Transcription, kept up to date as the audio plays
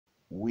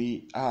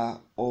we are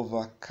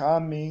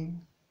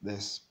overcoming the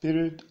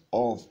spirit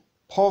of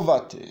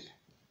poverty.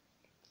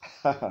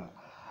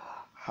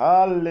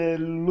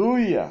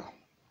 Hallelujah.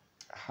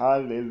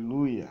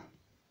 Hallelujah.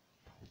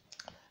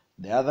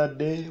 The other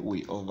day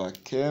we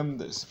overcame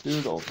the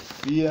spirit of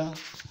fear,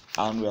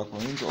 and we are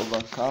going to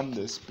overcome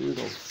the spirit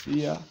of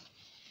fear.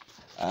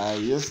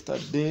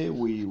 Yesterday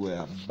we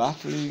were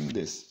battling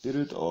the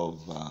spirit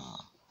of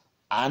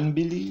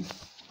unbelief.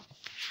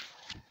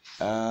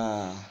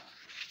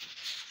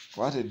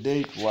 What a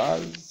day it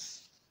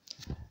was.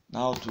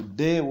 Now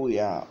today we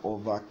are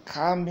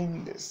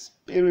overcoming the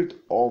spirit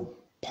of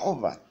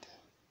poverty.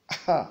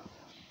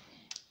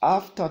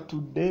 After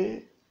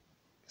today,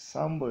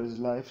 somebody's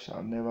life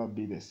shall never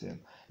be the same.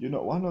 You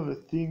know, one of the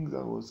things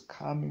that was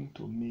coming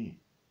to me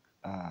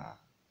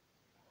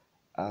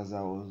as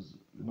I was,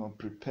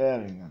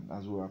 preparing, and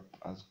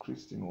as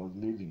Christine was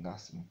leading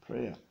us in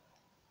prayer,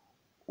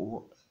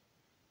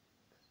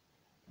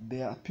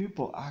 there are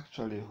people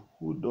actually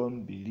who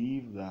don't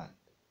believe that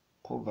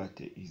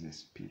poverty is a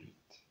spirit.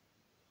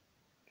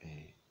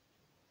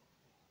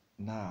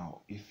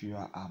 Now, if you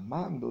are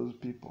among those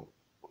people,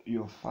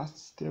 your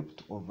first step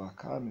to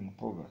overcoming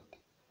poverty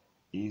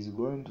is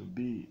going to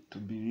be to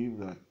believe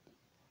that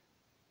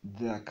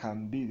there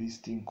can be this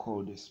thing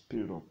called the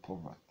spirit of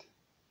poverty.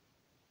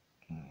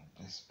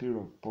 The spirit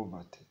of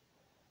poverty.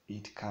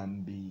 It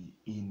can be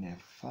in a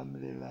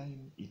family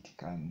line. It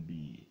can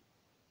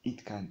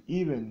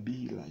even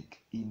be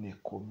like in a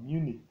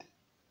community.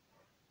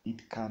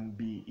 It can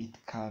be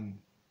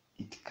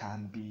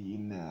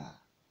in a,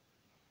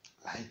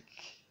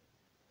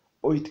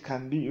 or it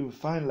can be, you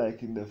find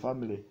like in the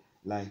family,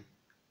 like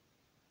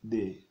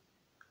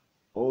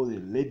all the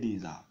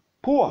ladies are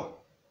poor,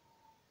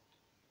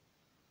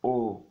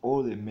 or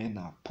all the men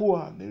are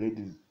poor, and the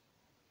ladies,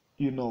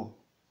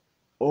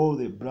 all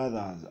the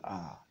brothers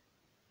are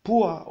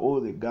poor,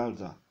 all the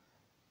girls are.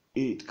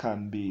 It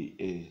can be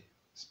a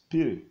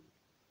spirit.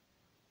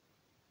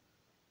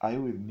 Are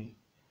you with me?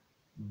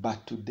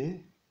 But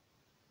today,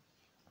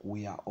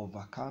 we are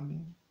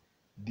overcoming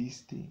this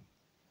thing.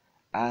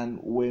 And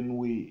when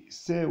we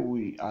say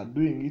we are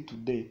doing it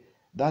today,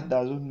 that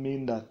doesn't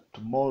mean that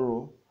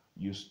tomorrow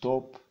you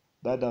stop.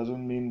 That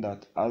doesn't mean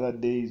that other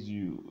days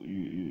you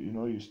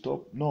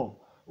stop. No,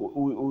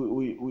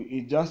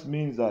 it just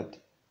means that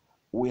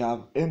we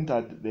have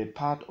entered the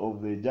part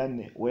of the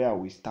journey where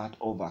we start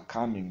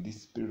overcoming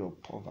this spirit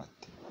of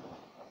poverty.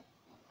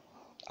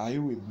 Are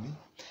you with me?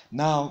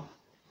 Now,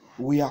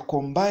 we are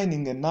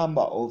combining a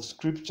number of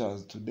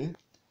scriptures today.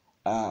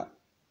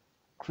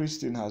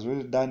 Christine has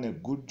really done a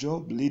good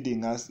job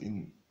leading us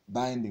in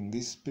binding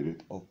this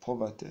spirit of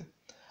poverty.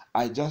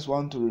 I just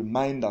want to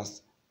remind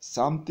us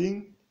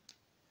something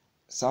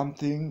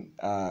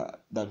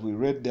that we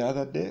read the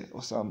other day,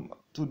 or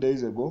 2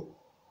 days ago.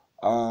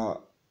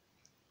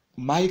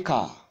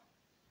 Micah.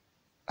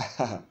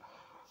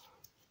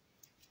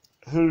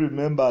 Who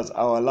remembers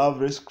our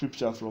lovely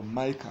scripture from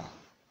Micah?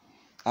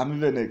 I'm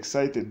even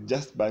excited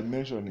just by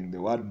mentioning the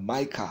word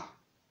Micah.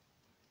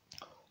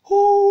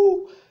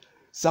 Who?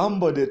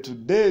 Somebody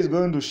today is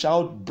going to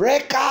shout,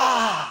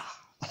 breaker!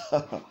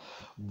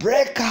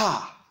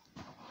 Breaker!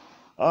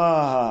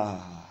 I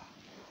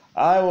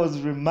was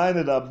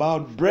reminded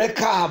about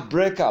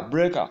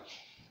breaker.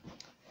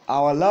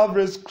 Our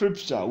lovely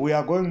scripture, we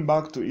are going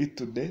back to it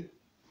today.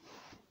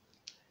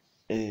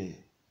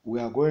 We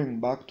are going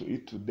back to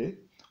it today.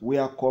 We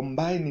are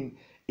combining.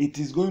 It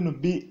is going to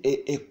be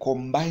a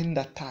combined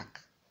attack.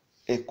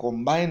 A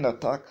combined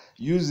attack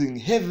using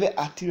heavy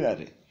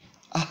artillery.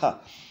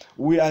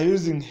 We are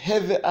using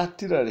heavy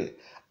artillery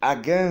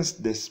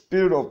against the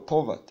spirit of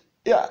poverty.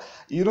 Yeah,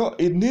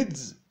 it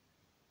needs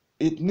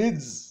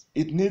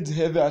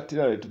heavy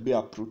artillery to be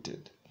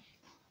uprooted.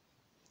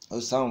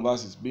 Some of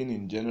us, it's been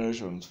in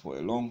generations for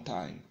a long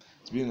time.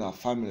 It's been in our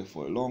family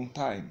for a long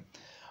time.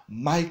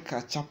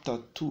 Micah chapter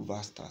 2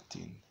 verse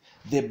 13.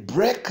 The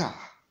breaker,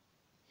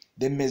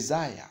 the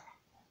Messiah,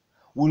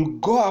 will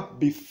go up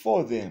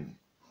before them.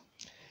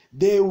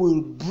 They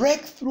will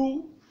break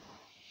through,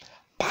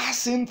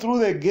 passing through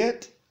the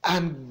gate,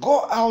 and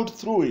go out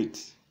through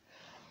it.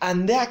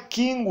 And their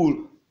king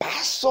will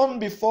pass on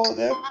before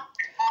them,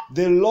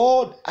 the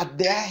Lord at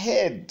their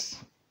head.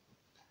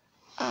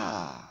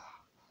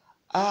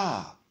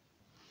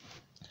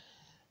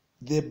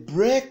 The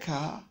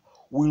breaker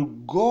will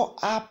go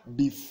up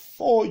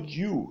before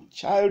you,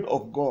 child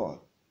of God.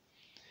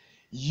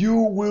 You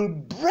will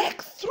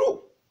break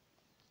through.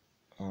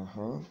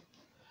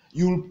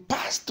 You'll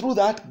pass through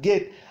that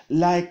gate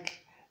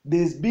like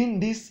there's been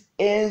this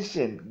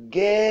ancient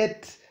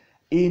gate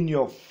in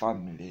your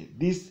family,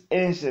 this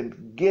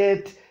ancient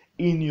gate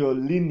in your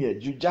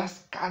lineage. You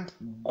just can't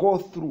go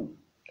through.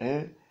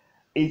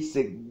 It's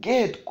a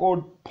gate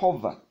called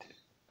poverty.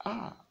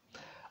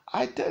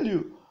 I tell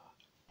you,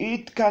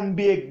 it can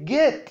be a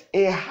gate,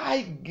 a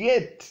high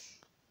gate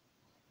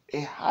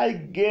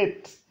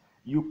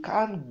you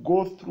can't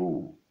go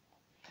through.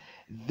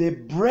 The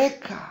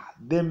breaker,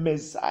 the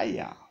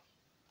Messiah,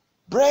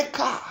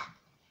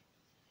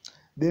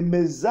 the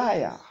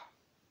Messiah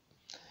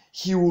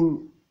He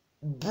will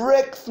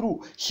break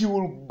through. He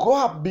will go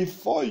up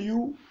before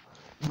you,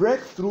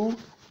 break through,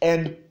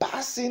 and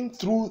passing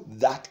through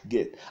that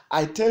gate.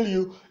 I tell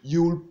you,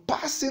 you will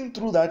passing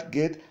through that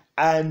gate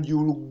and you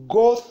will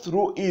go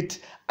through it,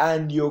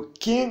 and your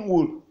king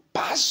will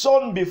pass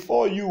on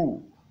before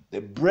you. The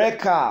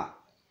breaker.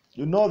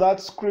 You know that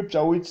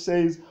scripture which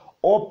says,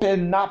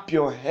 open up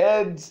your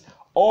heads,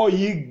 all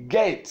ye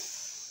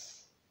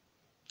gates.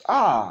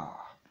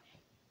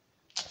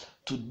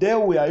 Today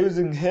we are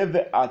using heavy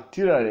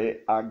artillery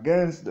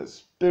against the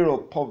spirit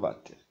of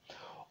poverty.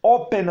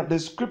 Open up. The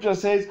scripture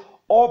says,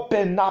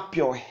 open up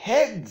your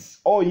heads,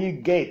 all ye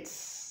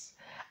gates,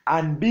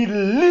 and be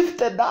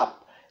lifted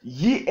up,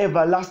 ye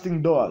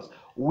everlasting doors.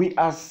 We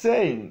are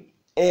saying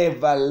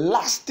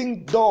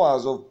everlasting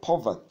doors of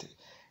poverty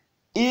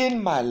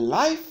in my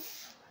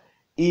life,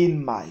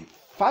 in my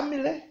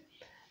family,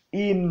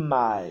 in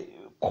my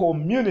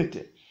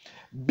community.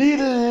 Be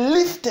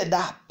lifted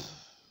up.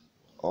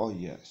 Oh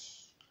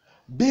yes.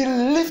 Be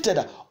lifted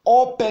up.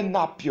 Open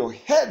up your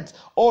heads,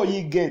 all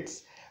ye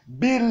gates.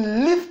 Be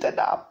lifted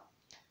up,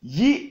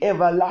 ye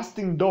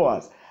everlasting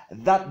doors,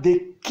 that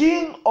the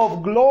King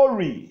of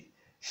glory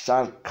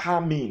shall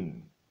come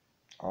in.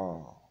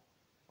 Oh.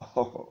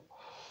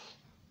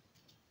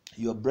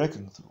 You're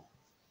breaking through.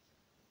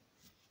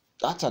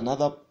 That's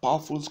another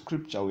powerful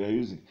scripture we are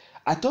using.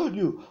 I told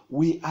you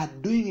we are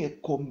doing a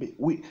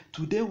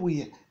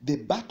the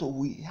battle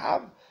we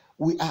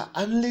are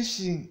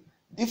unleashing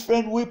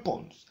different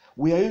weapons.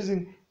 We are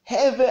using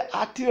heavy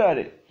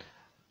artillery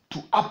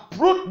to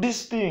uproot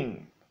this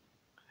thing.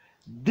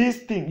 This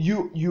thing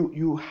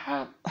you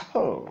have.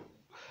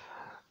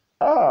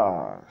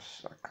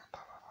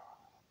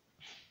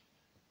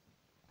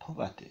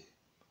 Poverty.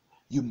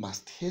 You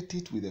must hate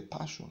it with a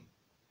passion.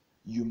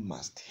 You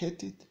must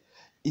hate it.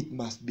 It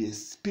must be a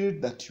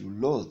spirit that you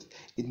loathe.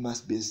 It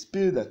must be a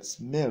spirit that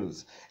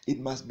smells. It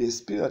must be a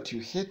spirit that you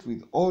hate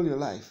with all your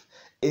life.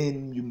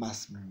 And you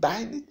must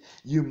bind it.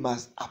 You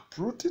must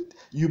uproot it.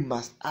 You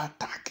must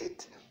attack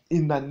it.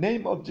 In the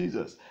name of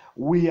Jesus,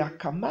 we are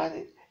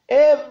commanding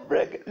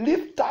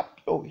lift up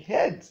your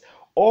heads,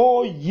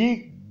 all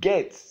ye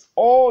gates,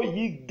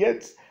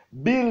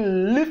 be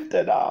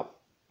lifted up,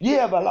 ye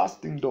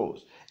everlasting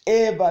doors.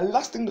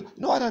 Everlasting door.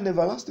 You know what an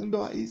everlasting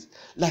door is?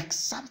 Like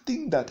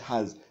something that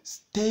has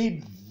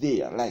stayed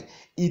there. Like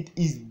it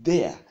is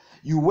there.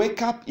 You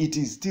wake up, it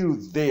is still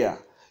there.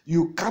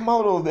 You come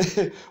out of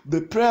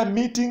the prayer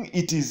meeting,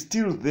 it is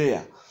still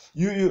there.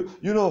 You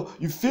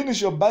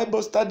finish your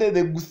Bible study,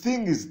 the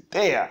thing is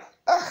there.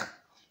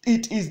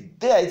 It is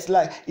there. It's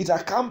like it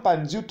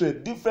accompanies you to a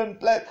different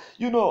place.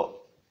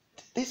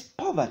 This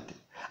poverty.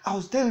 I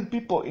was telling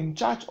people in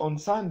church on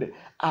Sunday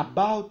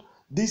about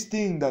this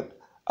thing that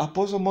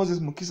Apostle Moses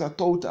Mukisa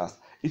taught us.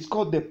 It's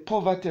called the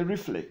poverty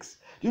reflex.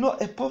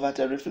 A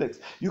poverty reflex.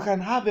 You can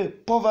have a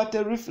poverty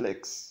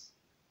reflex.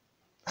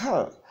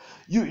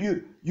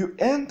 You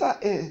enter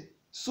a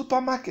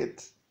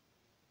supermarket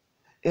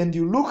and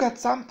you look at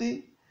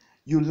something,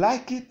 you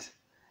like it,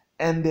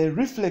 and the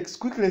reflex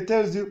quickly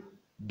tells you,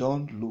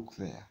 don't look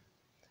there.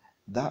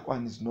 That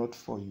one is not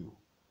for you.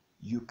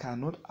 You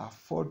cannot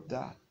afford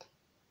that.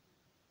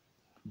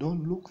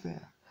 Don't look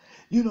there.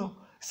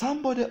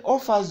 Somebody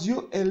offers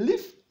you a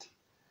lift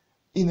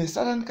in a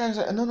certain kind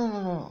of,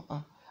 no,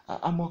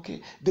 I'm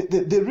okay.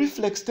 The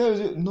reflex tells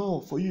you,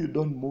 no, for you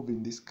don't move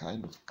in this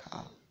kind of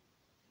car.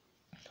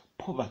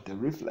 Poverty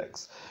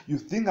reflex. You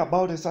think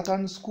about a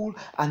certain school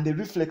and the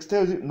reflex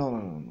tells you,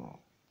 no.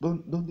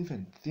 Don't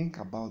even think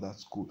about that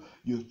school.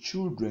 Your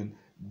children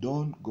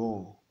don't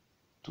go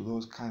to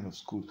those kind of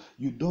schools.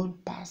 You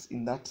don't pass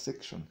in that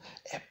section.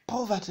 A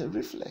poverty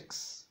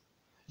reflex.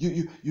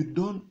 You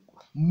don't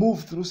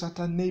move through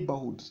certain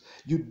neighborhoods.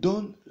 It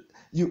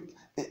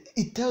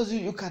tells you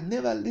you can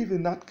never live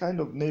in that kind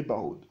of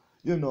neighborhood.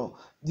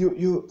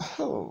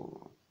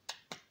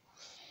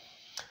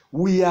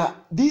 We are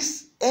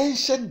these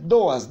ancient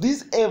doors,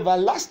 these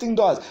everlasting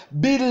doors.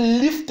 Be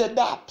lifted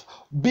up.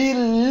 Be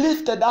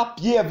lifted up,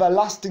 ye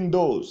everlasting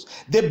doors.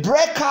 The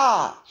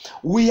breaker,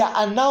 we are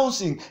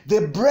announcing,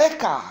 the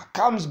breaker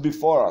comes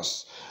before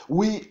us.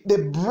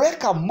 The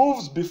breaker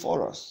moves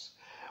before us.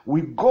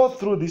 We go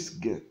through this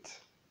gate.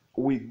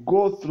 We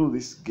go through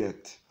this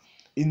gate.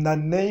 In the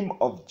name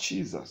of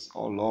Jesus,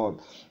 oh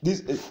Lord.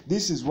 This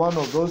is one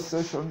of those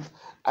sessions,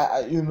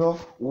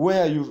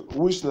 where you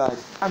wish like,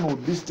 and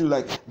would be still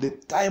like, the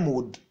time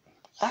would,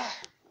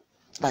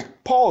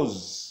 like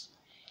pause.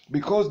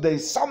 Because there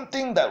is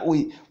something that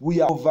we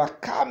are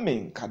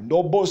overcoming.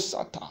 Kadobo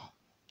Sata.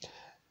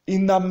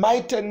 In the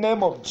mighty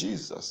name of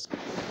Jesus.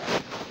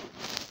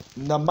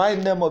 In the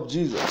mighty name of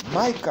Jesus.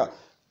 Micah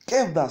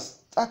gave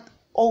us that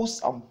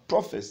awesome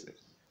prophecy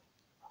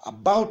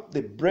about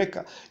the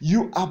breaker.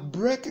 You are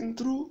breaking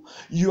through.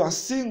 You are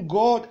seeing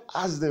God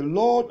as the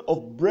Lord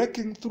of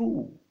breaking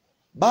through.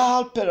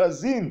 Baal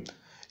Perazim.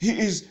 He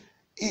is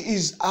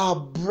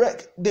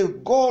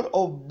the God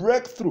of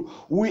breakthrough.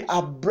 We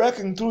are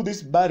breaking through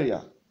this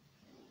barrier.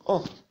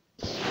 Oh,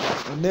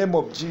 in the name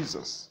of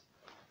Jesus.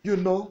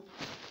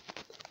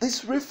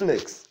 This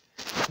reflex,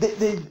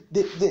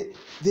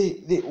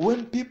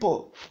 When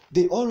people,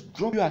 they all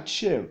drop you at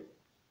shame.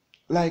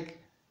 Like,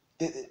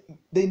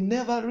 they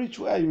never reach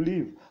where you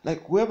live.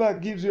 Like, whoever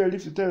gives you a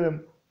lift, you tell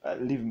them,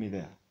 leave me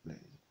there.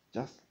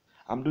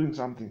 I'm doing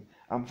something.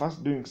 I'm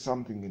first doing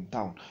something in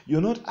town.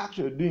 You're not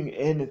actually doing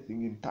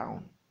anything in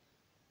town.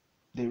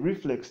 The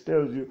reflex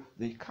tells you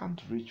they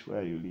can't reach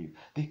where you live.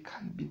 They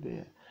can't be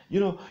there.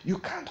 You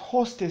can't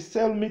host a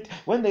cell meeting.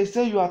 When they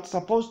say you are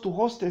supposed to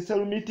host a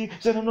cell meeting,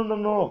 say,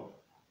 no.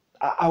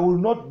 I will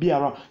not be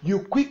around. You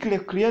quickly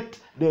create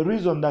the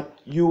reason that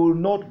you will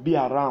not be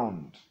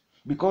around.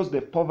 Because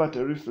the poverty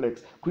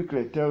reflex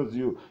quickly tells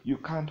you you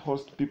can't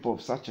host people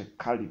of such a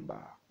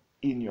caliber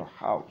in your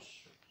house.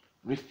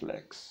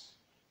 Reflex.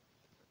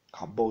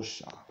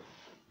 Kabosha.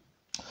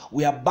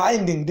 We are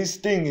binding this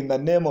thing in the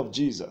name of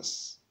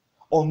Jesus.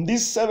 On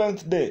this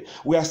seventh day,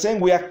 we are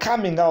saying we are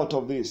coming out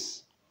of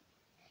this.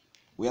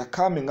 We are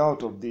coming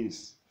out of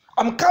this.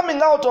 I'm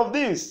coming out of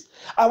this.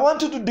 I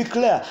want you to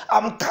declare,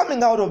 I'm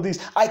coming out of this.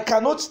 I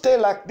cannot stay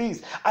like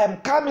this. I'm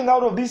coming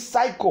out of this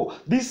cycle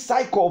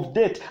of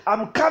death.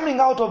 I'm coming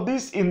out of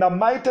this in the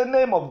mighty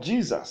name of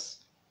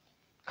Jesus.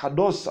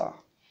 Kadosa.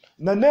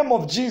 In the name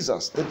of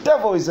Jesus, the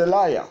devil is a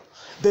liar.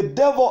 The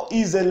devil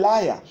is a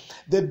liar.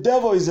 The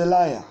devil is a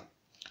liar.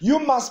 You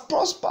must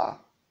prosper.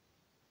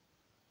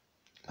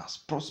 You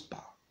must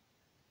prosper.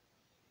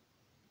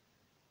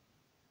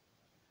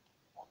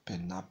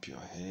 Open up your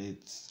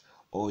heads,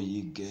 O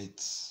ye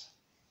gates.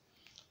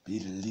 Be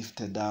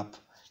lifted up,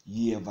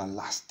 ye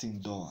everlasting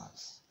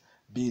doors.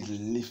 Be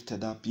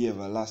lifted up, ye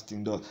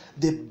everlasting doors.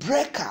 The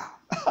breaker,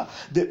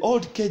 the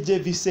old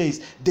KJV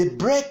says, the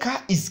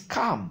breaker is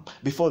come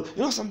before.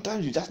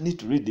 Sometimes you just need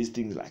to read these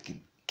things like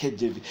in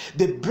KJV.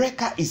 The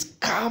breaker is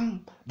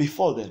come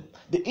before them.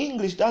 The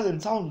English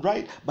doesn't sound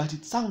right, but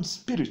it sounds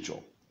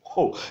spiritual.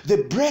 Oh,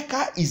 the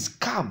breaker is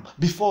come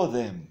before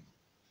them.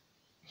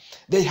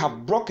 They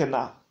have broken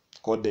up.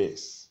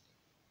 Codes.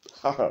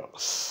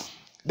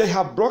 They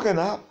have broken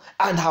up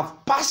and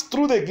have passed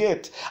through the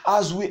gate.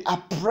 As we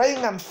are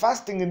praying and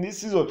fasting in this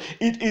season,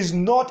 it is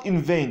not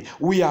in vain.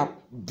 We are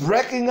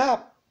breaking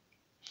up.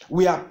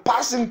 We are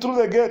passing through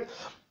the gate.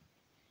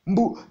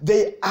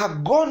 They are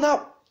gone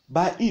up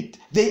by it.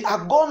 They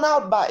are gone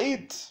out by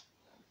it.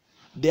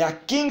 Their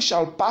king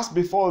shall pass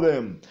before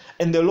them,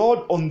 and the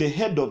Lord on the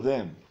head of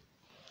them.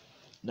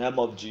 Name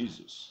of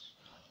Jesus.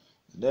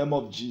 Name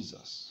of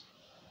Jesus.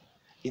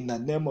 In the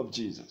name of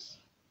Jesus.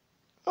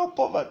 No,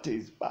 poverty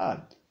is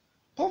bad.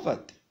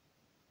 Poverty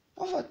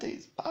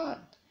is bad.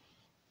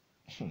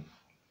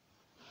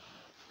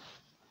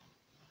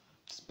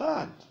 It's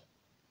bad.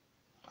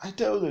 I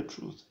tell you the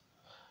truth.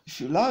 If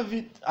you love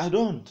it, I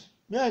don't.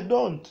 I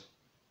don't.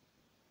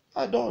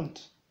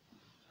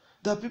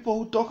 There are people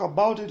who talk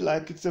about it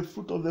like it's a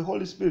fruit of the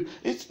Holy Spirit.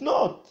 It's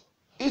not.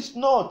 It's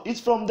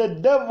from the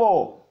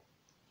devil.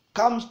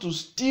 Comes to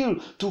steal,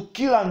 to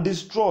kill and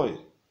destroy.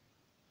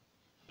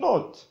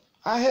 Not.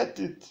 I hate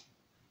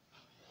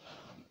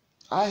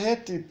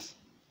it.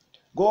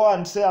 Go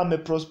and say I'm a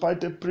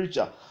prosperity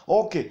preacher.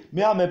 Okay,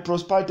 I'm a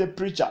prosperity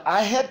preacher.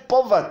 I hate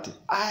poverty.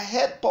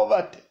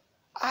 Poverty.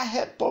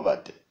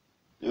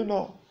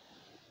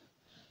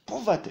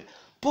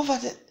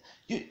 Poverty.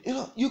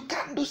 You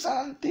can't do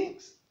certain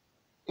things.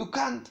 You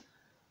can't.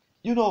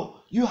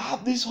 You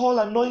have this whole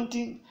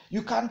anointing.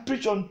 You can't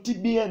preach on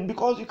TBN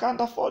because you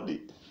can't afford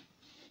it.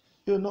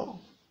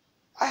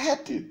 I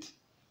hate it.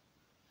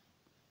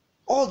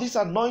 All this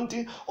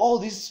anointing, all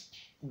this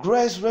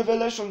grace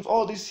revelations,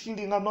 all this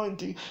healing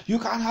anointing. You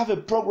can't have a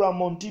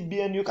program on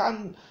TBN. You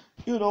can't,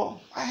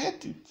 I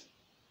hate it.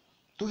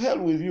 To hell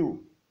with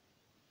you.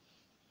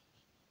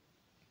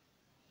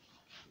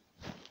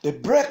 The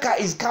breaker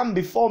is come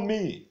before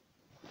me.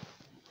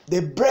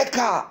 The breaker,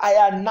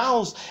 I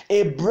announce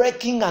a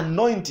breaking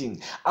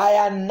anointing.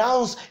 I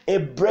announce a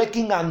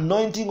breaking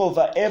anointing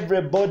over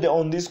everybody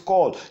on this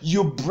call.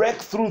 You break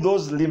through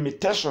those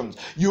limitations.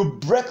 You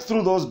break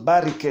through those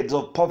barricades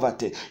of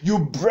poverty. You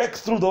break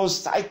through those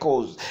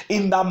cycles.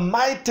 In the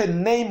mighty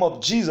name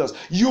of Jesus,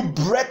 you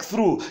break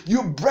through.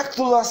 You break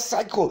through that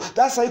cycle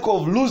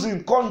of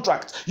losing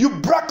contracts. You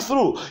break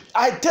through.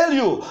 I tell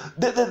you,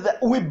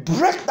 we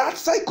break that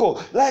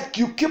cycle. Like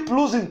you keep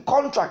losing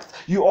contracts.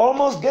 You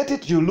almost get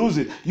it, you lose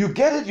it. You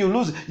get it, you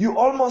lose it. You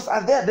almost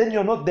are there, then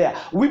you're not there.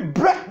 We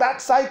break that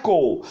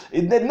cycle.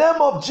 In the name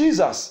of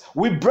Jesus,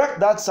 we break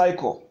that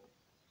cycle.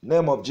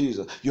 Name of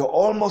Jesus. You're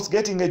almost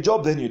getting a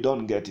job, then you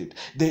don't get it.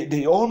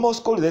 They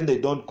almost call you, then they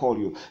don't call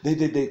you.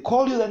 They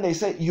call you, then they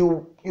say,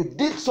 you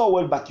did so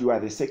well, but you are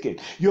the second.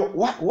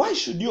 Why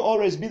should you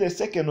always be the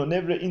second on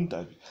every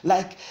interview?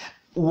 Like,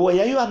 why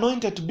are you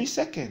anointed to be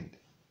second?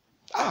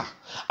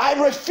 I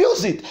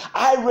refuse it.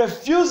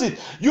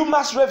 You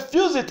must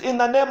refuse it in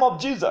the name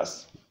of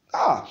Jesus.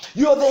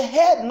 You're the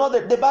head, not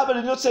the Bible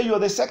did not say you're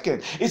the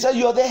second. It says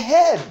you're the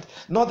head,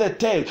 not the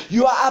tail.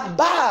 You are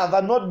above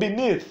and not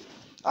beneath.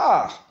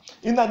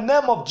 In the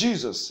name of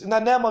Jesus. In the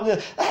name of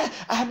Jesus.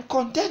 I'm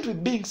content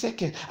with being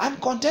second. I'm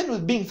content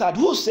with being third.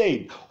 Who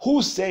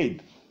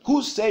said?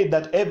 Who said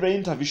that every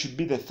interview should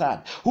be the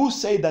third? Who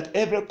said that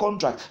every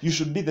contract you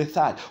should be the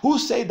third? Who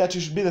said that you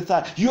should be the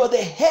third? You are the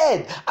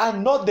head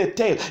and not the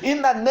tail.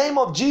 In the name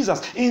of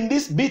Jesus, in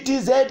this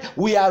BTZ,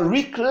 we are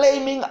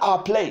reclaiming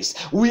our place.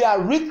 We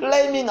are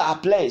reclaiming our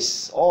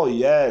place. Oh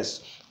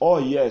yes. Oh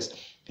yes.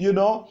 You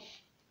know,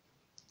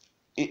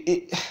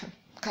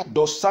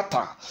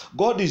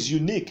 God is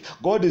unique.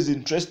 God is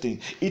interesting.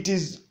 It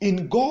is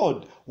in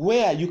God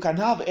where you can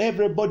have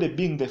everybody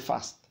being the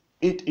first.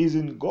 It is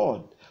in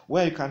God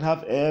where you can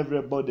have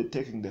everybody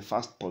taking the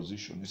first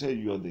position. You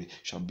say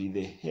shall be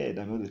the head,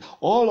 and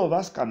all of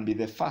us can be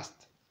the first.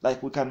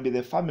 Like we can be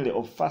the family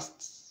of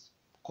firsts.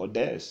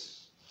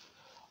 Kodes.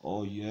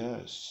 Oh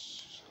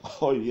yes.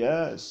 Oh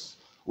yes.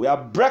 We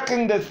are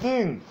breaking the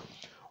thing.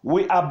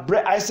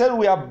 I said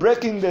we are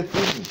breaking the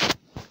thing.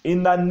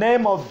 In the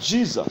name of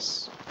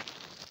Jesus.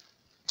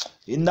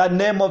 In the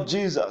name of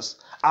Jesus.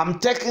 I'm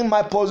taking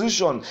my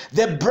position.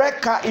 The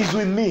breaker is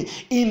with me.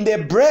 In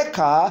the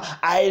breaker,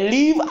 I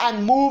live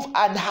and move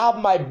and have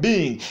my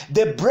being.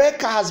 The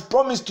breaker has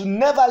promised to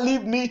never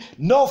leave me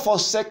nor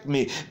forsake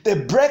me. The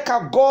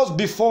breaker goes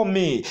before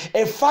me.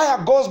 A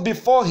fire goes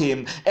before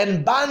him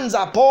and burns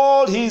up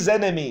all his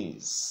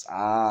enemies.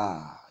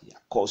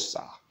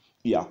 Yakosa.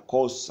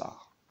 Yakosa.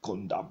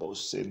 Kondabo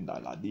senda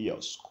la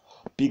diosko.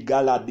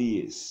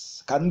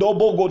 Pigaladies.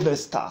 Kandobo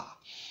godesta.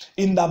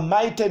 In the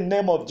mighty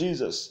name of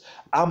Jesus,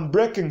 I'm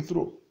breaking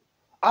through.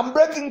 I'm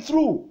breaking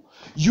through.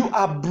 You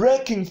are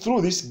breaking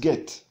through this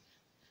gate.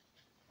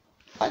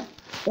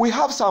 We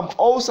have some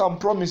awesome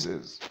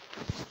promises.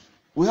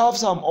 We have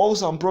some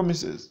awesome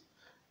promises.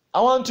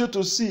 I want you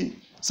to see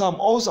some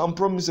awesome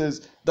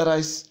promises that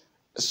I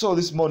saw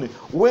this morning.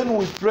 When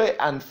we pray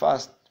and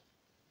fast,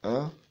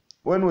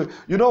 when we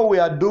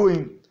are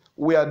doing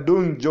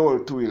Joel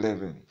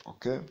 2:11,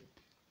 okay?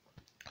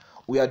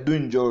 We are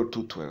doing Joel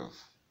 2:12.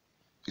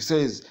 It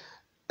says,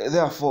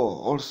 therefore,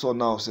 also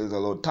now, says the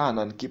Lord, turn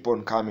and keep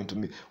on coming to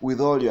me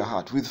with all your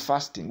heart, with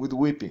fasting, with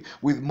weeping,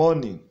 with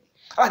mourning,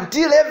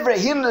 until every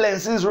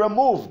hindrance is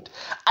removed.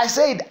 I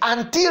said,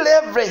 until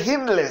every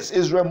hindrance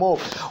is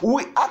removed.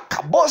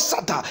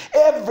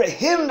 Every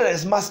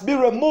hindrance must be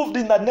removed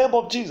in the name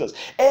of Jesus.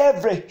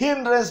 Every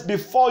hindrance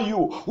before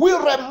you, we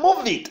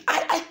remove it.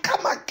 I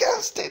come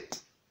against it.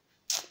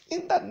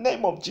 In the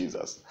name of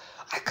Jesus.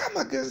 I come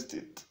against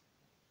it.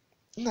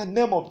 In the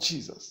name of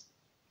Jesus.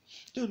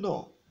 You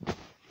know,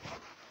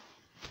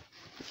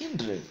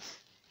 hindrance.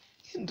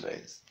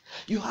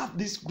 You have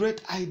these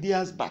great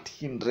ideas, but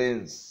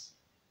hindrance.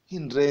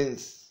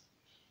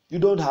 You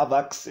don't have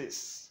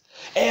access.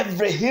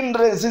 Every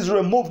hindrance is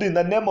removed in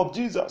the name of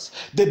Jesus.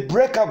 The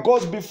breaker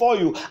goes before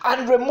you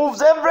and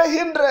removes every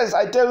hindrance.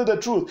 I tell you the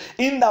truth.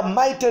 In the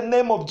mighty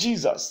name of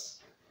Jesus.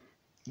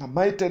 In the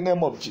mighty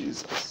name of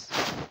Jesus.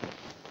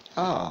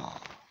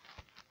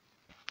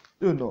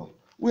 You know.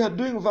 We are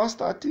doing verse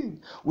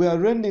 13. We are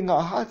rending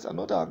our hearts and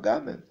not our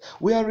garments.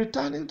 We are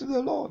returning to the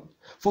Lord.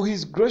 For he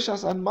is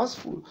gracious and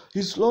merciful. He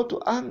is slow to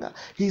anger.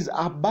 He is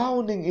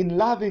abounding in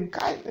loving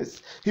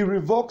kindness. He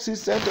revokes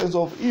his sentence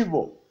of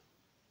evil.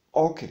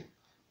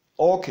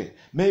 Okay,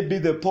 maybe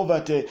the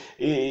poverty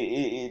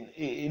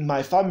in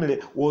my family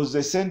was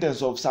a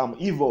sentence of some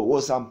evil,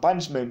 was some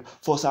punishment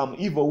for some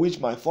evil which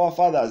my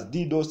forefathers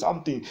did, or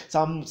something,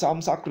 some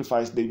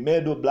sacrifice they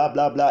made, or blah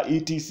blah blah,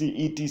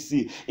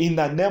 etc. In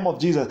the name of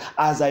Jesus,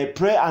 as I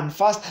pray and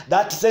fast,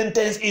 that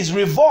sentence is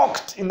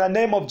revoked in the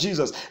name of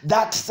Jesus.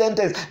 That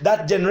sentence,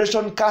 that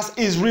generation curse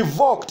is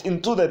revoked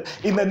in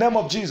the name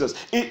of Jesus.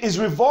 It is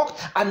revoked,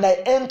 and I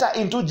enter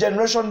into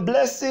generation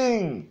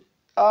blessing.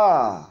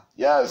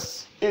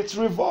 Yes, it's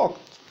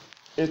revoked.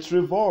 It's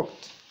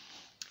revoked.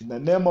 In the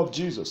name of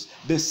Jesus,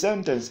 the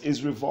sentence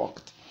is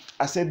revoked.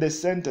 I said the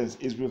sentence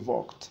is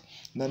revoked.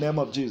 In the name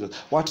of Jesus.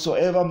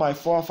 Whatsoever my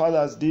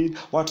forefathers did,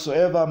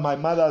 whatsoever my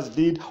mothers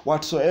did,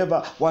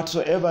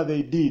 whatsoever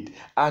they did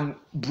and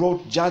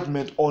brought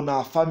judgment on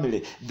our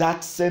family,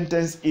 that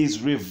sentence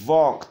is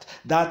revoked.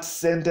 That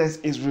sentence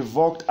is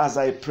revoked as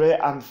I pray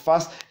and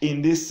fast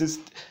in this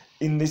system.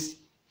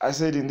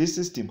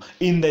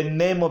 In the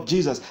name of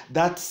Jesus,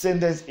 that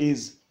sentence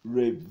is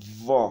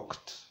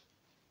revoked.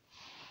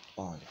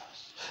 Oh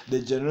yes. The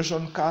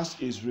generation curse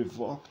is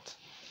revoked.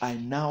 I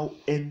now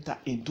enter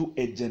into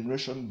a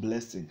generation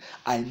blessing.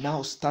 I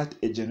now start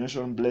a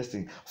generation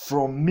blessing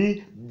from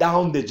me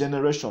down the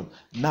generation.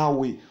 Now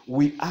we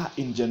are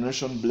in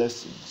generation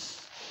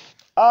blessings.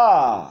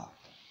 I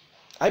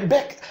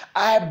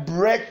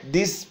break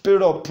this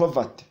spirit of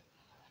poverty.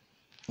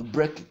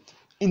 Break it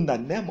in the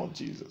name of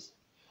Jesus.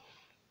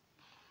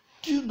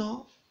 Do you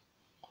know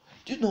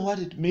what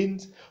it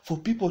means for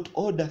people to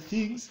order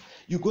things?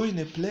 You go in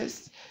a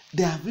place,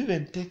 they have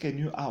even taken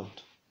you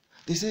out.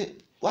 They say,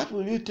 what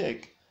will you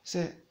take?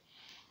 Say,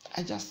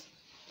 I'll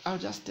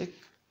just take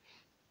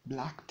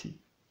black tea.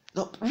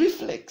 No,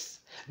 reflex.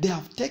 They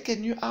have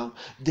taken you out.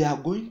 They are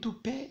going to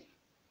pay.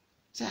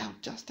 Say, I'll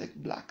just take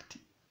black tea.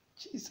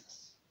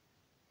 Jesus.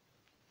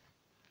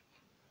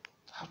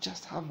 I'll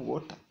just have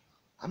water.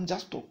 I'm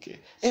just okay.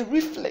 A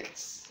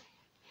reflex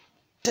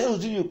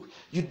tells you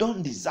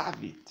don't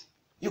deserve it.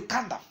 You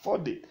can't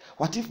afford it.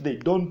 What if they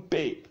don't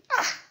pay?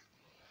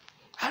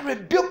 I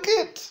rebuke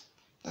it.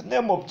 In the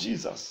name of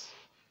Jesus.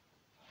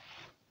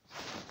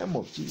 Name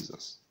of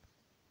Jesus.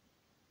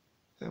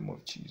 Name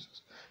of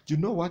Jesus. Do you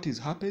know what is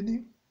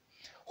happening?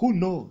 Who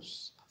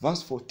knows?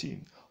 Verse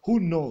 14. Who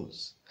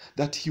knows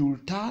that he will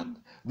turn,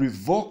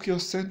 revoke your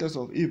sentence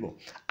of evil,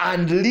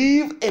 and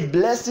leave a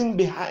blessing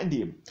behind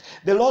him?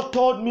 The Lord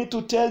told me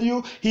to tell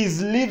you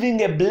he's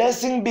leaving a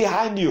blessing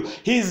behind you.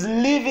 He's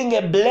leaving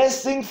a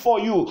blessing for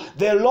you.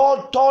 The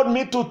Lord told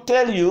me to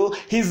tell you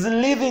he's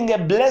leaving a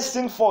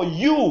blessing for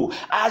you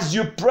as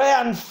you pray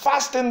and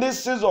fast in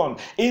this season.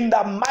 In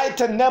the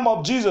mighty name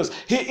of Jesus,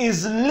 he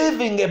is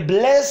leaving a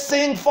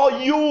blessing for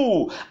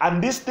you.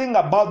 And this thing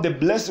about the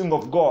blessing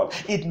of God,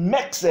 it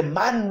makes a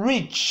man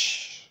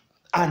rich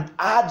and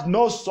add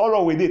no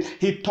sorrow with it.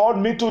 He told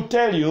me to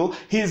tell you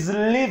he's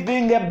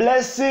leaving a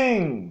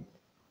blessing.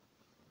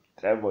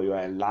 Therefore, you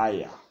are a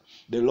liar.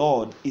 The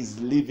Lord is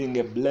leaving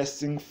a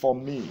blessing for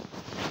me.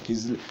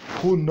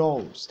 Who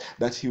knows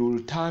that he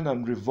will turn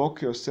and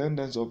revoke your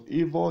sentence of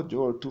evil,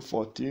 Joel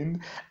 2:14,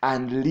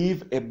 and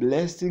leave a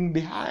blessing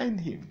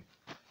behind him.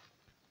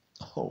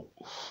 Oh,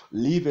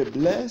 leave a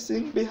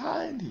blessing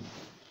behind him.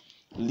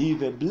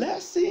 Leave a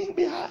blessing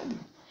behind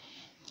him.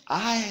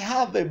 I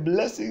have a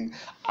blessing.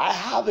 I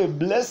have a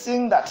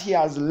blessing that he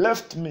has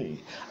left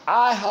me.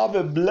 I have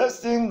a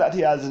blessing that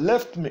he has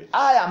left me.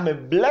 I am a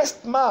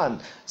blessed man.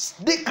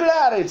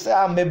 Declare it. Say,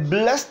 I'm a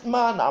blessed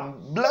man. I'm a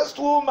blessed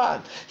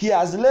woman. He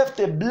has left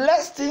a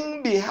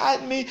blessing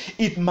behind me.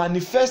 It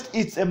manifests.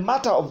 It's a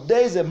matter of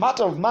days, a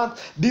matter of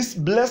months. This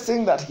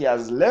blessing that he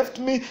has left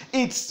me,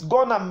 it's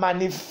going to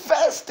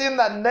manifest in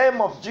the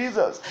name of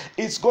Jesus.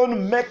 It's going to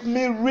make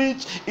me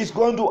rich. It's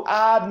going to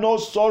add no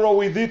sorrow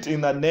with it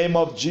in the name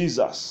of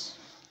Jesus.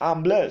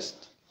 I'm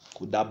blessed.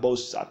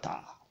 Kudabosata.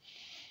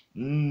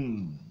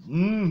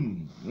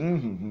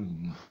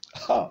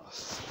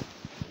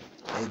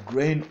 A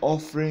grain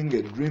offering,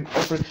 a drink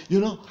offering. You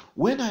know,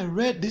 when I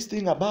read this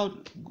thing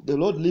about the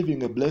Lord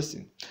leaving a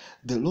blessing,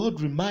 the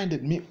Lord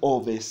reminded me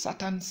of a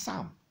certain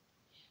psalm.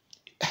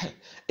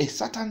 A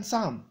certain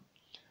psalm.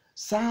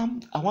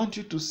 Psalm, I want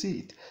you to see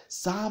it.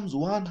 Psalms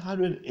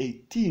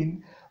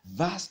 118,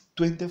 verse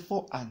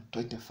 24 and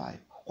 25.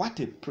 What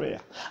a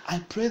prayer. I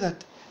pray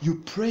that you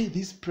pray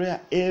this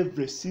prayer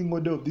every single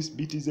day of this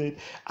BTZ.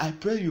 I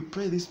pray you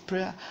pray this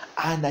prayer,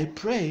 and I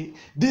pray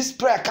this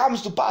prayer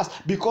comes to pass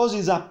because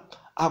he's a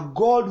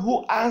God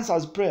who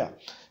answers prayer.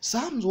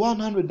 Psalms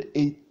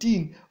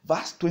 118,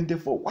 verse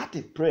 24. What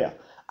a prayer.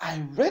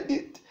 I read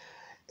it,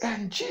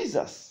 and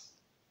Jesus,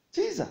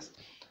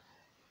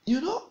 you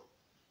know,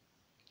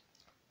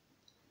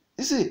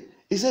 you see,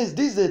 it says,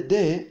 this is a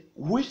day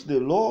which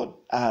the Lord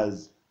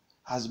has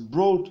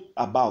brought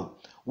about.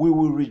 We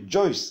will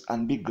rejoice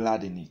and be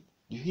glad in it.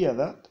 You hear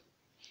that?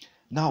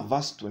 Now,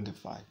 verse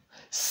 25.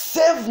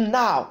 Save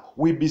now,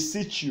 we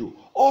beseech you.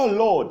 Oh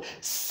Lord,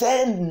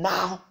 send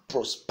now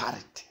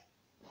prosperity.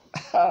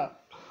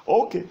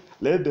 Okay,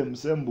 let them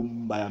say, I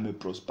am a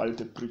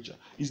prosperity preacher.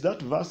 Is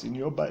that verse in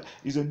your Bible?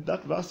 Isn't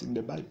that verse in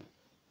the Bible?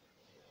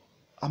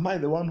 Am I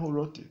the one who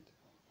wrote it?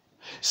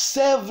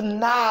 Save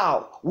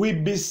now, we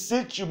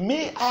beseech you.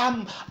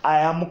 I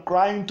am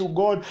crying to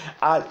God.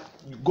 I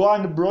go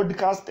and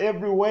broadcast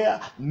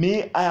everywhere.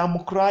 I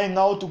am crying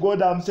out to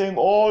God. I'm saying,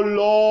 oh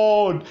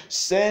Lord,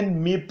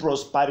 send me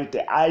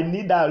prosperity. I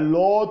need a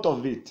lot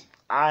of it.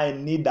 I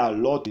need a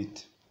lot of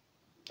it.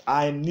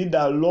 I need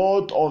a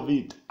lot of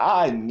it.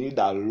 I need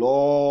a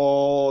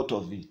lot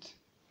of it.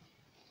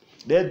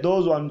 Let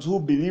those ones who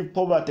believe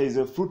poverty is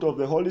a fruit of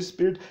the Holy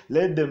Spirit,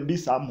 let them be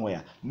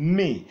somewhere.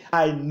 Me,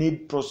 I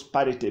need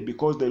prosperity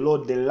because the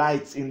Lord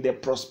delights in the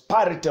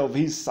prosperity of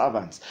his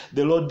servants.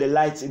 The Lord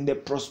delights in the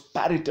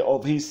prosperity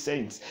of his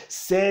saints.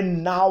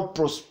 Send now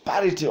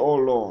prosperity, O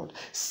Lord.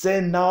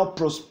 Send now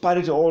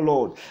prosperity, O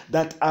Lord,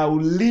 that I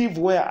will live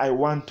where I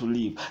want to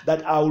live,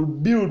 that I will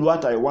build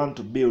what I want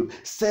to build.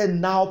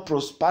 Send now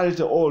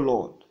prosperity, O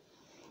Lord.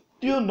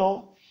 Do you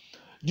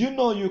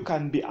know you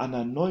can be an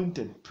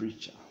anointed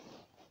preacher,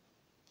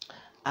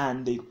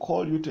 and they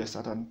call you to a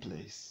certain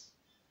place.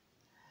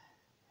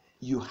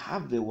 You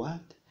have the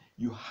word,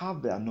 you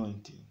have the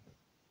anointing.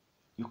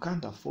 You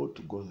can't afford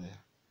to go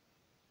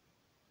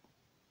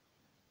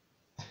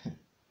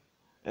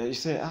there. You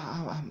say,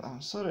 I'm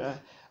sorry,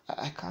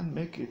 I can't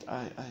make it.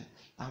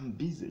 I'm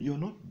busy. You're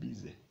not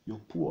busy.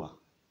 You're poor.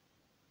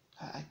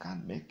 I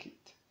can't make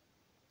it.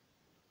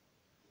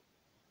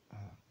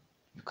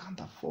 You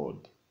can't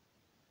afford.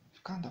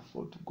 You can't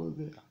afford to go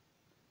there.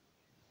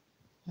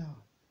 Yeah.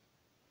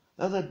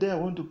 The other day I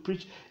went to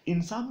preach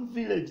in some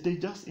village. They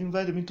just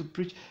invited me to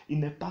preach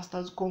in a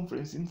pastor's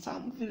conference in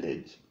some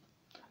village.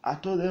 I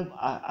told them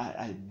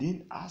I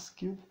didn't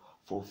ask you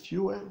for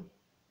fuel.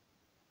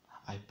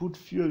 I put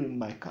fuel in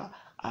my car.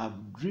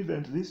 I've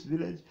driven to this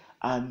village,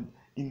 and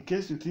in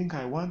case you think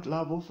I want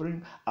love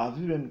offering, I've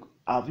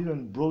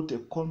even brought a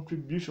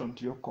contribution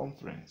to your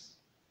conference.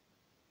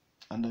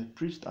 And I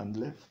preached and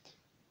left.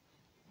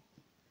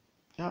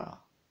 Yeah.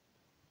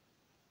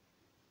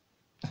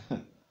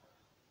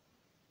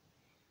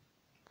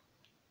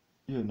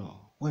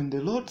 when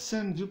the Lord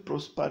sends you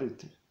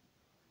prosperity,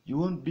 you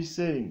won't be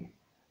saying,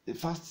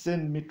 first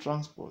send me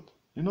transport.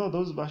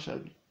 Those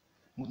bashabi.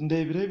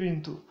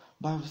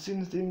 But I've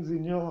seen things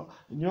in your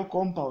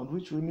compound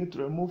which we need to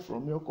remove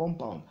from your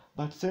compound.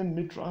 But send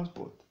me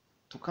transport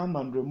to come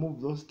and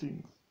remove those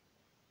things.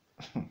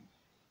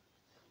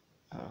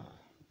 I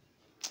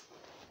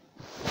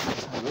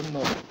don't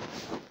know.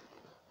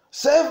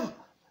 Save,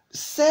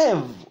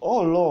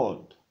 oh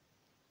Lord.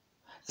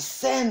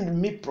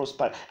 Send me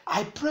prosperity.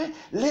 I pray,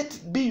 let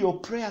it be your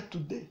prayer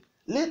today.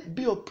 Let it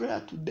be your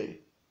prayer today.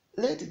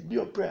 Let it be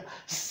your prayer.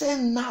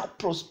 Send now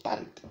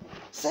prosperity.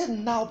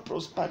 Send now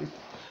prosperity.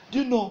 Do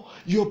you know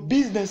your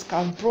business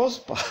can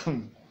prosper?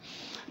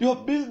 Your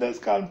business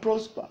can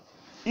prosper.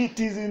 It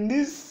is in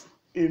this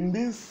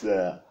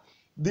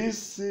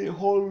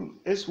whole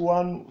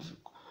S1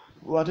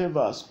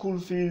 whatever school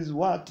fees,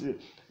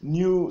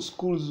 new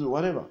schools,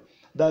 whatever,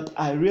 that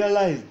I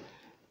realized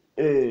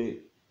a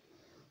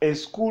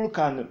school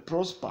can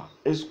prosper.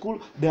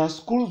 There are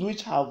schools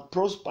which have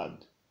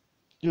prospered.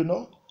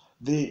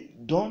 They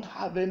don't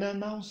have any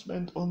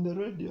announcement on the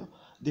radio.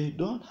 They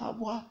don't have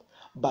what?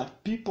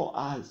 But people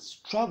are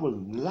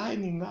struggling,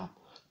 lining up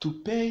to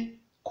pay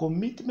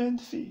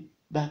commitment fee.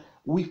 That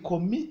we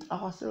commit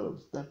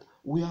ourselves, that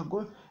we are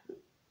going.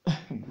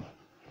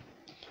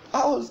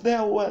 I was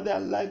there where they're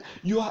like,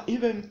 you are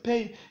even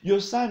paying,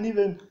 your son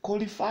even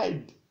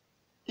qualified,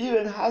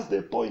 even has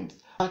the points.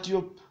 But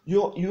you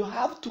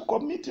have to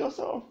commit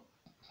yourself.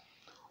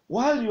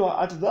 While you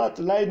are at that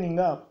lining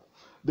up,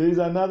 there is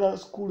another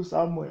school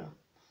somewhere.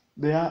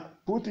 They are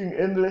putting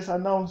endless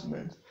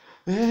announcements.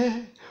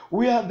 Hey,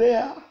 we are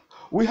there.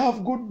 We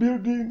have good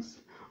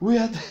buildings. We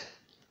are there.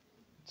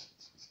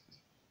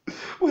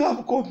 We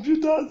have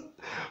computers.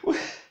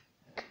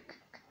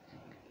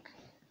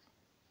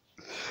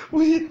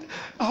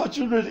 Our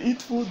children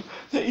eat food.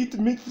 They eat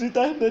meat 3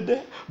 times a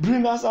day.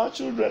 Bring us our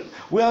children.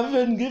 We have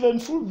even given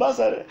food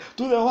bursary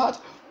to the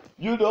what?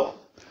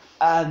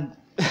 And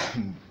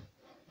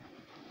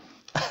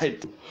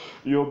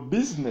your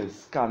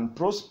business can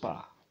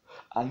prosper.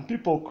 And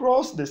people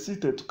cross the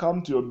city to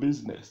come to your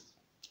business.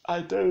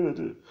 I tell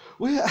you,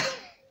 we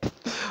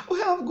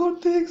have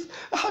good things.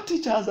 Our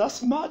teachers are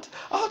smart.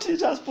 Our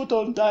teachers put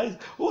on ties.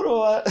 We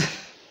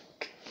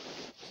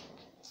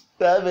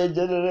have a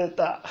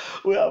generator.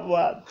 We have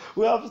what?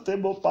 We have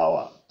stable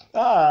power.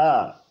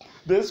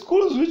 The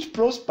schools which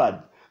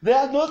prospered, they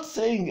are not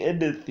saying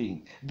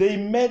anything. They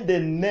made a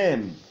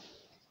name.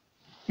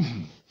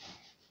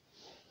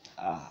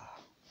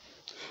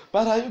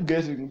 But are you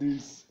getting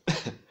this?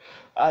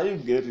 Are you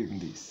getting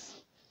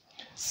this?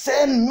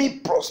 Send me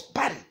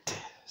prosperity.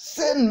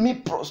 Send me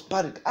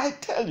prosperity. I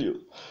tell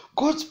you,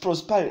 God's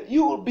prosperity,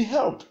 you will be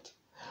helped.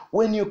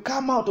 When you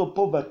come out of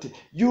poverty,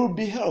 you will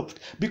be helped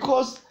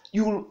because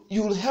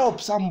you'll help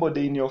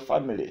somebody in your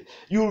family.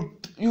 You'll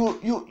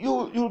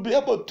be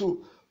able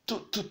to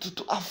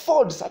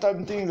afford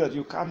certain things that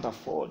you can't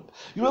afford.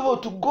 You'll be able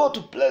to go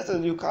to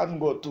places you can't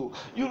go to.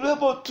 You'll be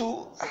able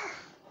to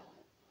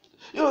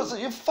so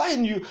you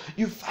find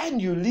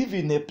you live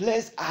in a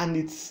place and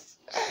it's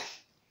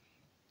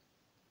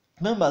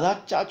remember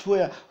that church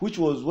which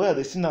was where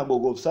the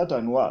synagogue of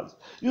Satan was.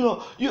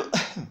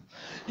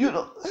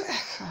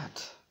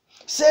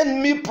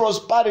 Send me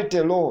prosperity,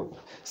 Lord.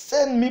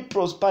 Send me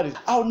prosperity.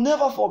 I'll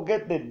never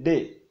forget the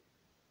day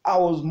we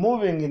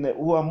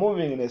were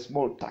moving in a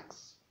small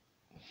taxi.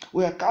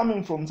 We are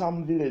coming from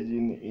some village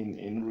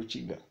in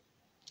Ruchiga.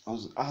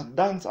 I had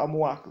done some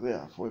work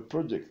there for a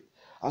project.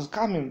 I was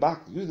coming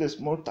back, use a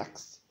small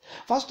taxi.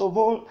 First of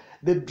all,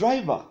 the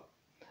driver,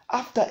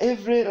 after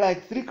every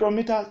 3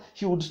 kilometers,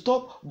 he would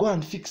stop, go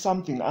and fix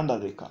something under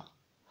the car.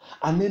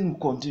 And then we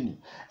continue.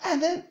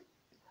 And then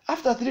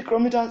after 3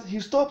 kilometers, he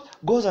stops,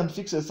 goes and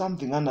fixes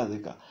something under the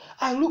car.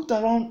 I looked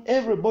around,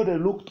 everybody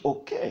looked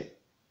okay.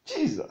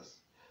 Jesus.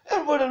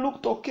 Everybody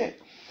looked okay.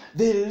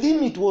 The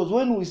limit was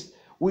when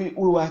we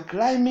were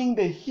climbing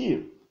the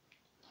hill.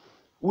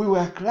 We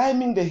were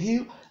climbing the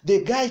hill.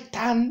 The guy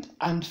turned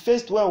and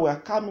faced where we were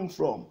coming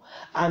from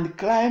and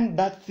climbed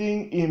that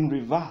thing in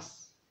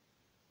reverse.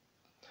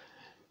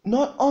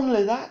 Not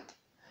only that,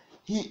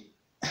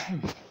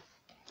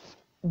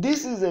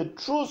 this is a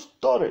true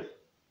story.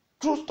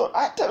 True story.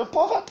 I tell you,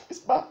 poverty is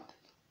bad.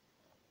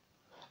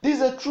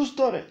 This is a true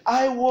story.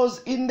 I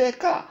was in the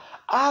car.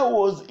 I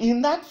was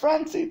in that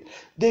front seat.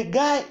 The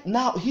guy,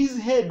 now his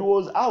head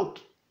was out.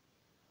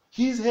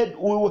 His head,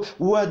 we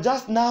were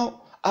just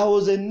now, I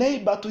was a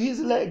neighbor to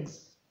his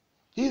legs.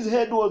 His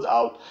head was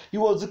out. He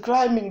was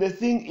climbing the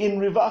thing in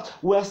reverse.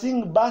 We are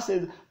seeing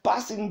buses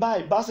passing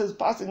by, buses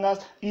passing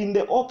us in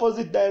the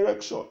opposite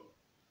direction.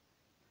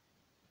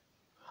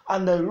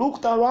 And I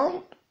looked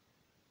around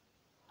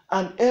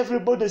and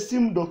everybody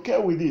seemed okay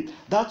with it.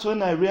 That's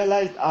when I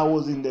realized I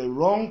was in the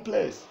wrong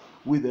place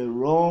with the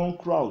wrong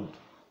crowd,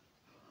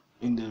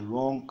 in the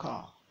wrong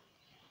car.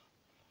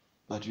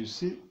 But you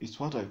see, it's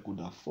what I could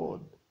afford.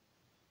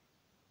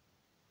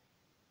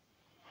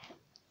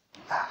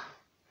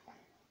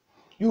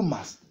 You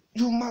must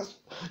You must,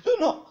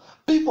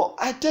 people,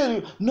 I tell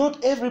you,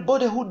 not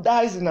everybody who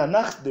dies in an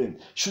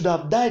accident should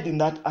have died in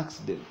that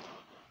accident.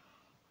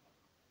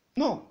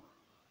 No.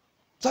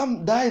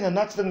 Some die in an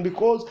accident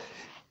because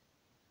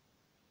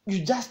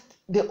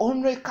the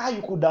only car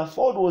you could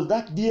afford was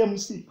that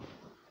DMC.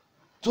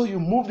 So you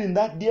moved in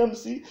that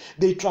DMC,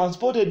 they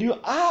transported you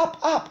up.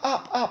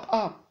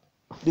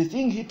 The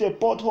thing hit a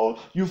pothole,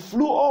 you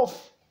flew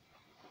off.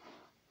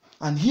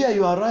 And here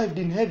you arrived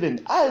in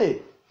heaven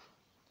early,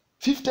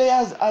 50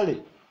 years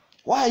early.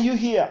 Why are you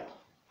here?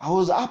 I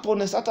was up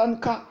on a certain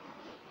car.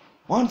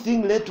 One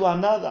thing led to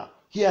another.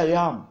 Here I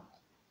am.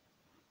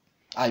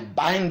 I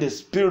bind the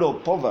spirit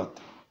of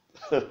poverty.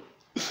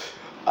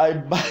 I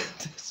bind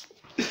the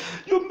spirit.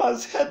 You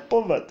must hate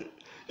poverty.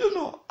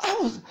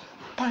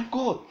 My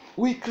God,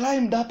 we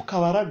climbed up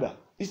Kabaraga.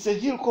 It's a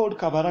hill called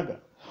Kabaraga.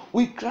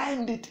 We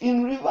climbed it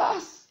in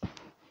reverse.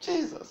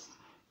 Jesus.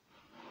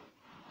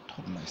 I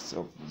told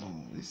myself, no,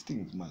 these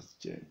things must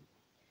change.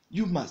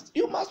 You must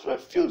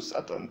refuse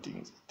certain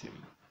things. I tell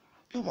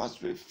you. You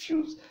must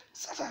refuse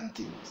certain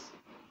things.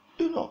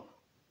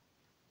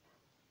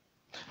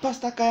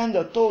 Pastor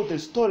Kayanja told the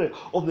story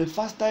of the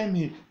first time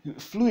he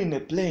flew in a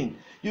plane.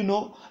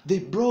 They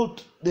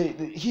brought,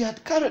 he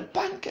had carried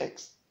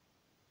pancakes.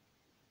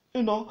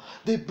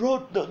 They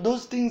brought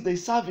those things they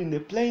serve in the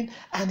plane,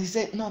 and he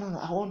said, no,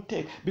 I won't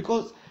take,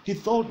 because he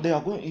thought they were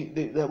going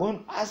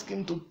to ask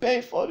him to pay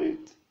for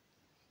it.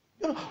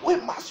 We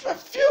must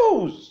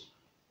refuse.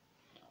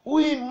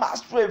 We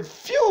must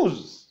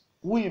refuse.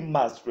 We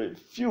must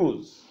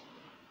refuse.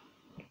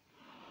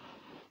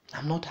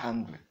 I'm not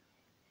hungry.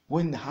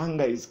 When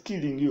hunger is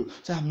killing you,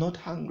 say, I'm not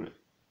hungry.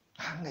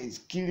 Hunger is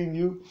killing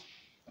you.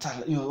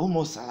 You're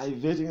almost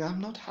salivating. I'm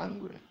not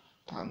hungry.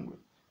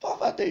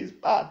 Poverty is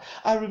bad.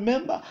 I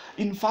remember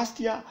in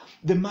first year,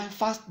 my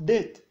first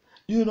date,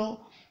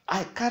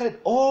 I carried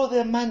all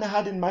the money I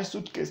had in my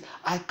suitcase.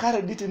 I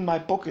carried it in my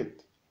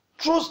pocket.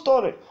 True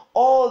story.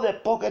 All the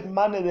pocket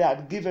money they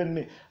had given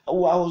me. I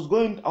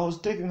was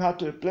taking her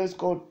to a place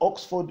called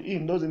Oxford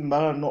Inn. Those in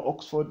Mara know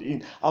Oxford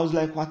Inn. I was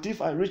like, what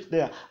if I reach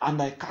there and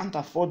I can't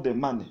afford the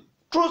money?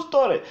 True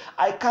story.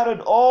 I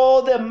carried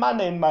all the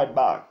money in my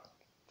bag.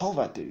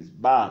 Poverty is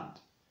bad.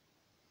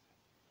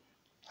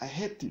 I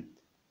hate it.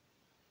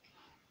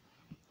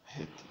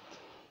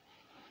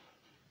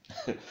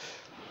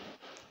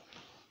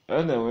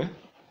 Anyway,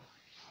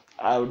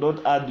 I will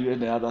not add you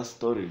any other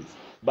stories.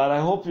 But I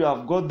hope you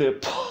have got the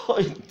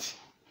point.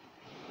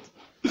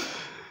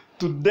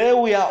 Today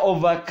we are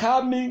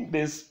overcoming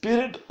the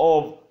spirit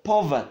of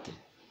poverty.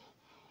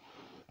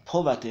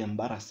 Poverty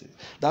embarrasses.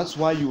 That's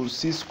why you will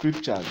see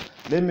scriptures.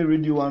 Let me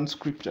read you one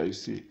scripture. You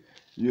see,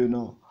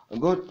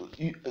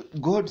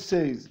 God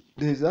says,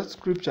 there's that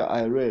scripture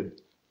I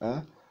read,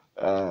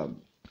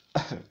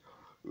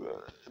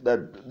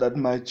 that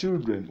my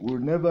children will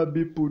never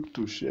be put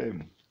to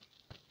shame.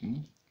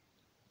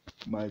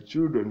 My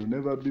children will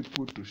never be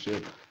put to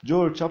shame.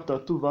 Joel chapter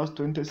 2 verse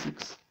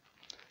 26.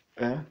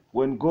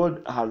 When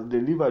God has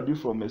delivered you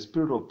from a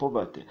spirit of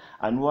poverty,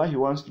 and why he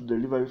wants to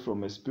deliver you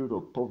from a spirit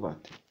of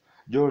poverty.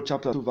 Joel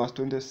chapter 2 verse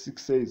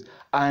 26 says,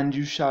 and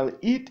you shall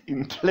eat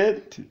in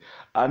plenty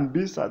and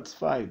be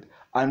satisfied,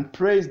 and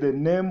praise the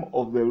name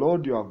of the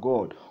Lord your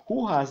God,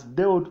 who has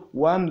dealt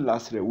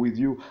wondrously with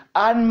you.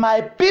 And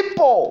my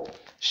people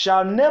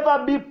shall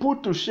never be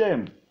put to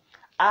shame.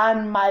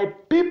 And my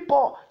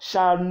people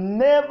shall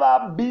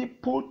never be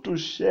put to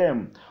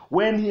shame.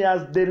 When he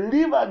has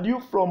delivered you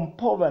from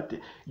poverty,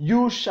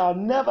 you shall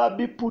never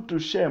be put to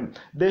shame.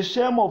 The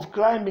shame of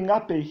climbing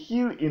up a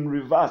hill in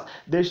reverse.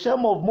 The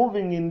shame of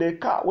moving in the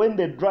car when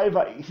the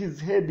driver,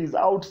 his head is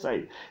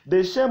outside.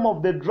 The shame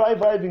of the driver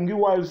driving you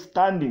while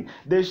standing.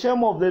 The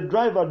shame of the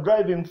driver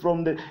driving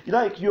from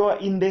like you are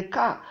in the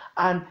car.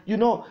 And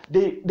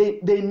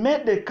they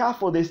made the car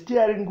for the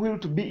steering wheel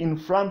to be in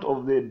front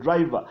of the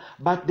driver.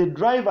 But the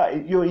driver,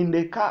 you're in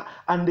the car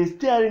and the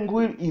steering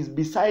wheel is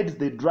beside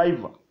the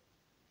driver.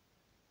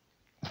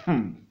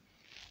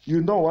 You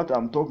know what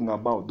I'm talking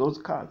about, those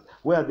cars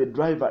where the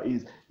driver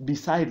is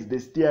beside the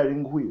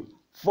steering wheel,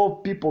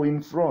 4 people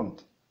in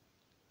front.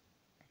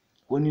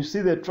 When you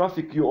see the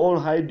traffic, you all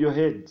hide your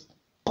heads.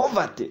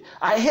 Poverty,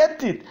 I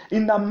hate it.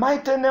 In the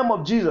mighty name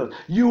of Jesus,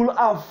 you will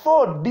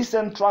afford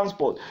decent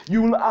transport.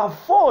 You will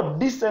afford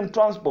decent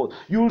transport.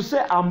 You will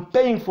say, I'm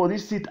paying for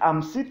this seat.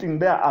 I'm sitting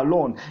there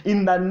alone.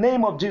 In the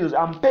name of Jesus,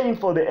 I'm paying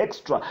for the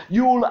extra.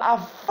 You will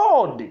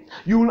afford it.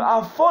 You will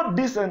afford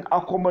decent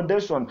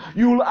accommodation.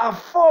 You will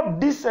afford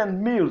decent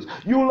meals.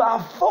 You will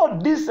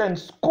afford decent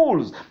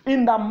schools.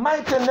 In the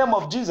mighty name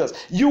of Jesus,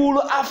 you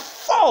will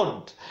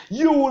afford.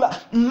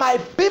 My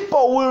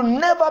people will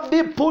never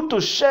be put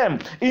to shame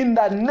in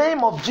the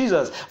name of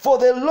Jesus. For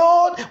the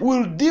Lord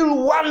will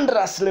deal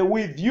wondrously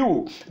with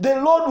you.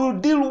 The Lord will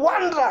deal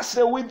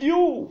wondrously with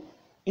you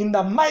in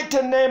the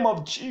mighty name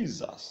of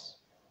Jesus.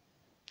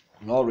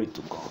 Glory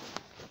to God.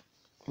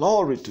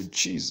 Glory to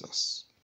Jesus.